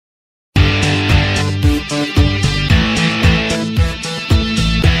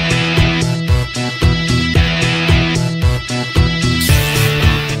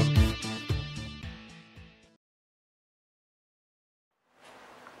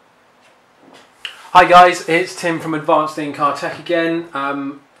Hi guys, it's Tim from Advanced In Car Tech again.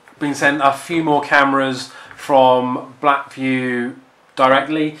 Been sent a few more cameras from BlackVue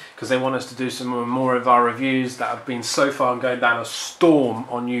directly because they want us to do some more of our reviews that have been so far going down a storm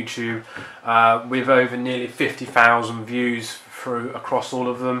on YouTube with over nearly 50,000 views through across all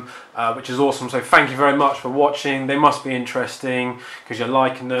of them, which is awesome. So thank you very much for watching. They must be interesting because you're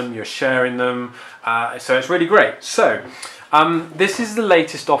liking them, you're sharing them, so it's really great. So this is the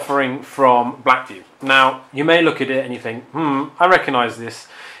latest offering from BlackVue. Now you may look at it and you think, I recognise this,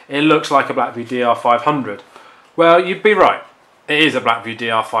 it looks like a BlackVue DR500. Well, you'd be right, it is a BlackVue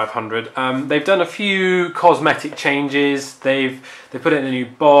DR500. They've done a few cosmetic changes. They've put it in a new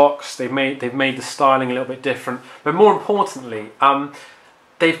box. They've made the styling a little bit different. But more importantly,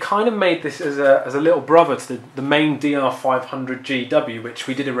 they've kind of made this as a little brother to the main DR500 GW, which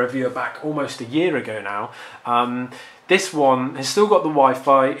we did a review back almost a year ago now. This one has still got the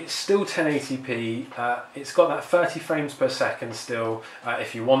Wi-Fi. It's still 1080p. It's got that 30 frames per second still,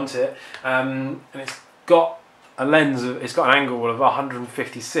 if you want it, and it's got a lens it's got an angle of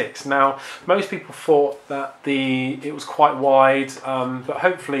 156. Now most people thought that it was quite wide, but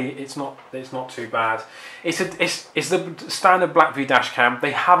hopefully it's not too bad. It's the standard BlackVue Dashcam.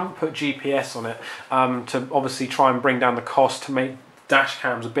 They haven't put GPS on it to obviously try and bring down the cost to make dash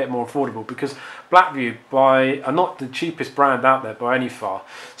cams a bit more affordable, because BlackVue are not the cheapest brand out there by any far.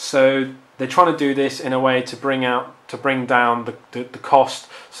 So they're trying to do this in a way to bring down the cost.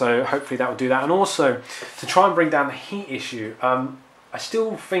 So hopefully that will do that, and also to try and bring down the heat issue. I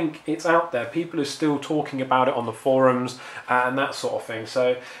still think it's out there. People are still talking about it on the forums and that sort of thing.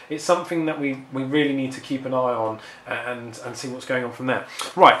 So it's something that we really need to keep an eye on and see what's going on from there.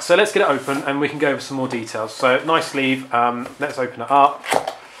 Right, so let's get it open and we can go over some more details. So nice sleeve. Let's open it up.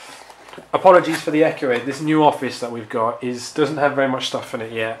 Apologies for the echo. This new office that we've got doesn't have very much stuff in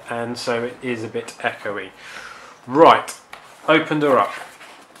it yet, and so it is a bit echoey. Right, opened her up.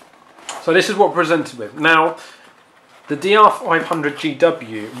 So this is what we're presented with. Now, the DR500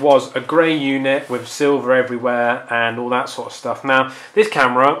 GW was a grey unit with silver everywhere and all that sort of stuff. Now, this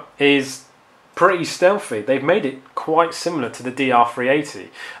camera is pretty stealthy. They've made it quite similar to the DR380.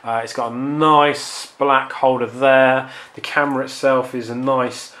 It's got a nice black holder there. The camera itself is a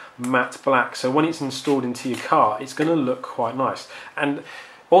nice matte black, so when it's installed into your car, it's going to look quite nice. And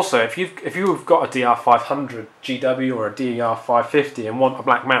also, if you've got a DR500 GW or a DR550 and want a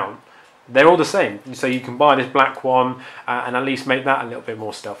black mount, they're all the same. So you can buy this black one and at least make that a little bit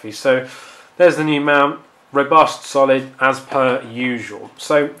more stealthy. So there's the new mount, robust, solid, as per usual.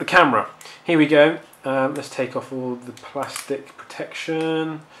 So the camera, here we go. Let's take off all the plastic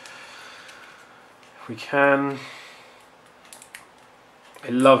protection if we can. I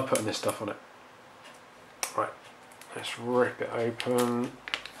love putting this stuff on it. Right, let's rip it open,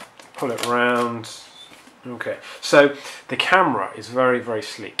 pull it round. Okay, so the camera is very, very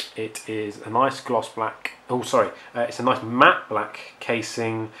sleek. It is a nice gloss black. Oh, sorry, it's a nice matte black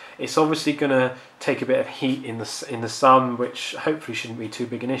casing. It's obviously going to take a bit of heat in the sun, which hopefully shouldn't be too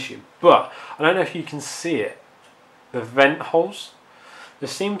big an issue. But I don't know if you can see it. The vent holes. There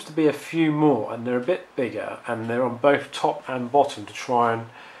seems to be a few more, and they're a bit bigger, and they're on both top and bottom to try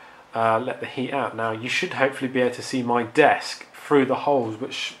and let the heat out. Now you should hopefully be able to see my desk through the holes,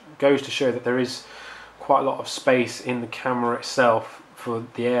 which goes to show that there is quite a lot of space in the camera itself for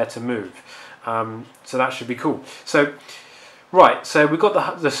the air to move. So that should be cool. So right, so we've got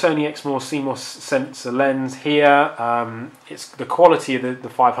the Sony Exmor CMOS sensor lens here. It's the quality of the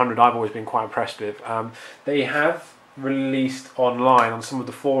 500 I've always been quite impressed with. They have released online on some of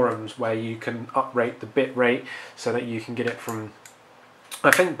the forums where you can uprate the bit rate so that you can get it from,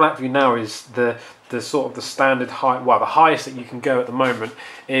 I think BlackVue now is the sort of the standard height, well the highest that you can go at the moment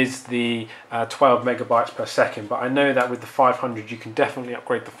is the 12 megabytes per second, but I know that with the 500 you can definitely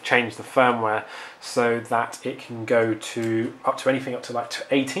change the firmware so that it can go to anything up to like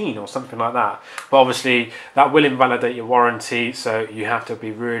 18 or something like that. But obviously that will invalidate your warranty, so you have to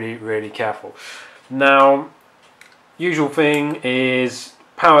be really, really careful. Now, usual thing is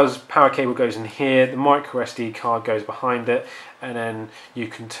power cable goes in here, the micro SD card goes behind it, and then you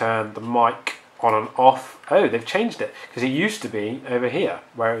can turn the mic on and off. Oh, they've changed it, because it used to be over here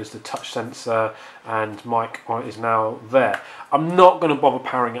where it was the touch sensor and mic is now there. I'm not going to bother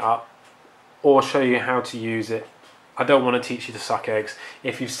powering it up or show you how to use it. I don't want to teach you to suck eggs.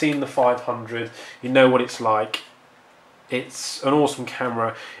 If you've seen the 500, you know what it's like. It's an awesome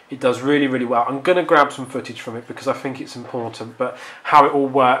camera. It does really, really well. I'm going to grab some footage from it because I think it's important, but how it all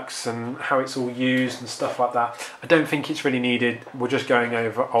works and how it's all used and stuff like that, I don't think it's really needed. We're just going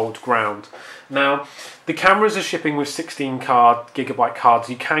over old ground. Now, the cameras are shipping with 16 gigabyte cards.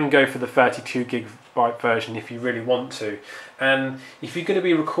 You can go for the 32 gig gigabyte version if you really want to. And if you're going to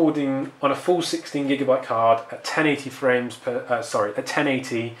be recording on a full 16 gigabyte card at 1080 frames per at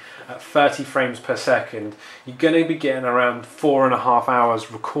 1080 at 30 frames per second, you're going to be getting around 4.5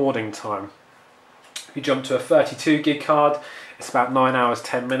 hours recording time. If you jump to a 32 gig card, it's about 9 hours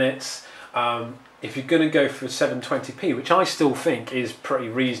 10 minutes. If you're going to go for 720p, which I still think is pretty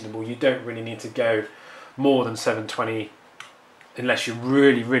reasonable, you don't really need to go more than 720 unless you're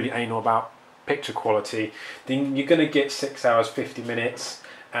really anal about picture quality. Then you're going to get 6 hours 50 minutes,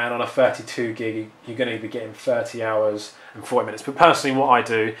 and on a 32 gig you're going to be getting 30 hours and 40 minutes. But personally, what I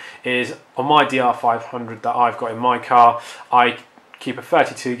do is on my DR500 that I've got in my car, I keep a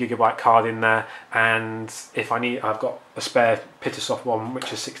 32 gigabyte card in there, and if I need, I've got a spare Pittasoft one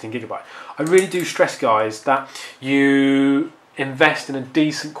which is 16 gigabyte. I really do stress, guys, that you invest in a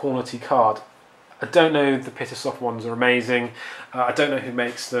decent quality card. I don't know, the Pittasoft ones are amazing. I don't know who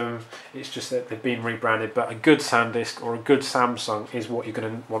makes them. It's just that they've been rebranded, but a good SanDisk or a good Samsung is what you're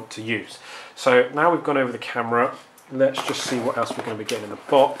going to want to use. So now we've gone over the camera, let's just see what else we're going to be getting in the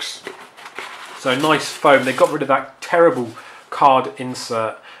box. So nice foam. They got rid of that terrible card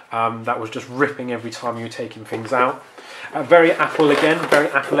insert that was just ripping every time you were taking things out. Very Apple again, very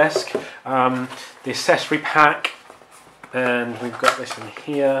Apple-esque. The accessory pack, and we've got this in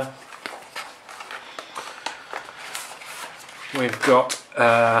here. We've got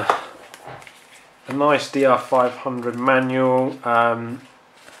a nice DR500 manual,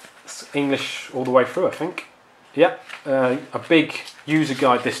 it's English all the way through, I think. Yep, a big user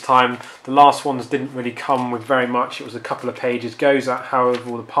guide this time. The last ones didn't really come with very much. It was a couple of pages, goes at how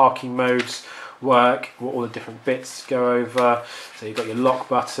all the parking modes work, what all the different bits go over. So you've got your lock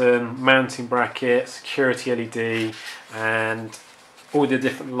button, mounting bracket, security LED, and all the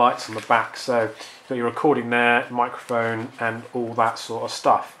different lights on the back. So you've got your recording there, microphone, and all that sort of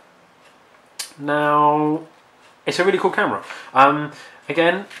stuff. Now, it's a really cool camera.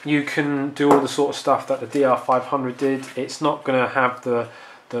 Again, you can do all the sort of stuff that the DR500 did. It's not going to have the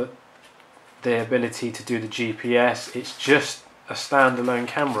ability to do the GPS. It's just a standalone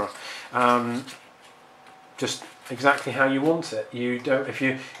camera, just exactly how you want it. You don't, if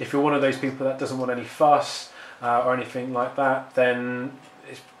you're one of those people that doesn't want any fuss or anything like that, then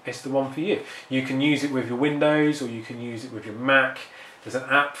it's the one for you. You can use it with your Windows, or you can use it with your Mac. There's an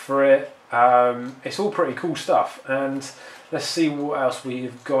app for it. It's all pretty cool stuff, and let's see what else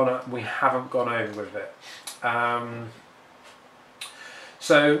we haven't gone over with it.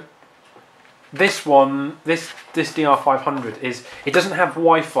 So this one, this DR500 it doesn't have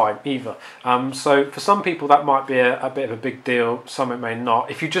Wi-Fi either. So for some people that might be a bit of a big deal, some it may not.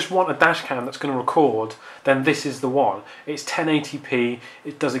 If you just want a dash cam that's going to record, then this is the one. It's 1080p,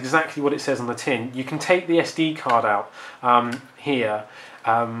 it does exactly what it says on the tin. You can take the SD card out here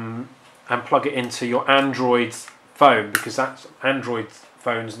and plug it into your Android phone, because that's Android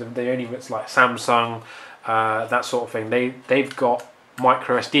phones, it's like Samsung, that sort of thing. They've got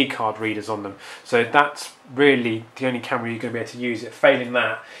micro SD card readers on them, so that's really the only camera you're going to be able to use it. Failing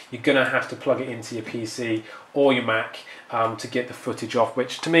that, you're going to have to plug it into your PC or your Mac to get the footage off,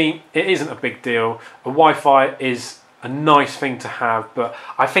 which to me it isn't a big deal. A Wi-Fi is a nice thing to have, but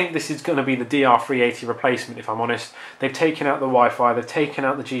I think this is going to be the DR380 replacement, if I'm honest. They've taken out the Wi-Fi, they've taken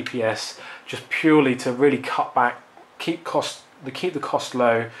out the GPS, just purely to really cut back, keep the cost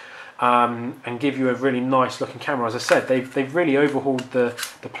low, and give you a really nice looking camera. As I said, they've really overhauled the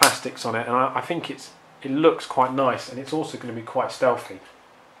plastics on it, and I think it looks quite nice, and it's also going to be quite stealthy.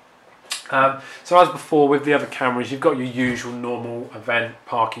 So as before with the other cameras, you've got your usual normal event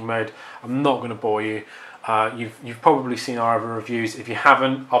parking mode. I'm not going to bore you. You've probably seen our other reviews. If you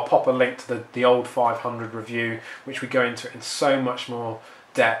haven't, I'll pop a link to the old 500 review, which we go into it in so much more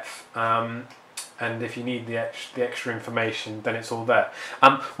depth. And if you need the extra information, then it's all there.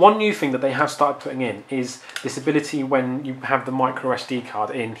 One new thing that they have started putting in is this ability when you have the micro SD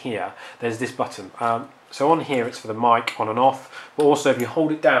card in here, there's this button. So on here it's for the mic on and off, but also if you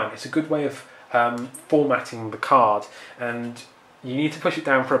hold it down, it's a good way of formatting the card, and you need to push it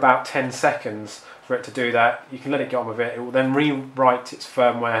down for about 10 seconds for it to do that. You can let it get on with it. It will then rewrite its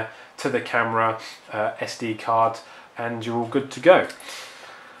firmware to the camera SD card, and you're all good to go.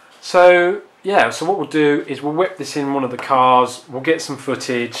 So yeah, so what we'll do is we'll whip this in one of the cars, we'll get some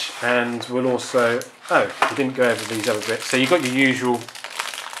footage, and we'll also, we didn't go over these other bits. So you've got your usual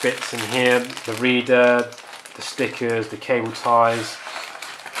bits in here, the reader, the stickers, the cable ties,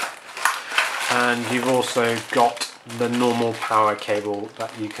 and you've also got the normal power cable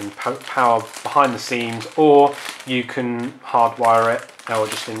that you can power behind the scenes, or you can hardwire it, or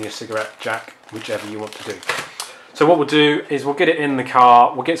just in your cigarette jack, whichever you want to do. So So what we'll do is we'll get it in the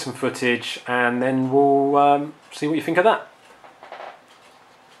car, we'll get some footage, and then we'll see what you think of that.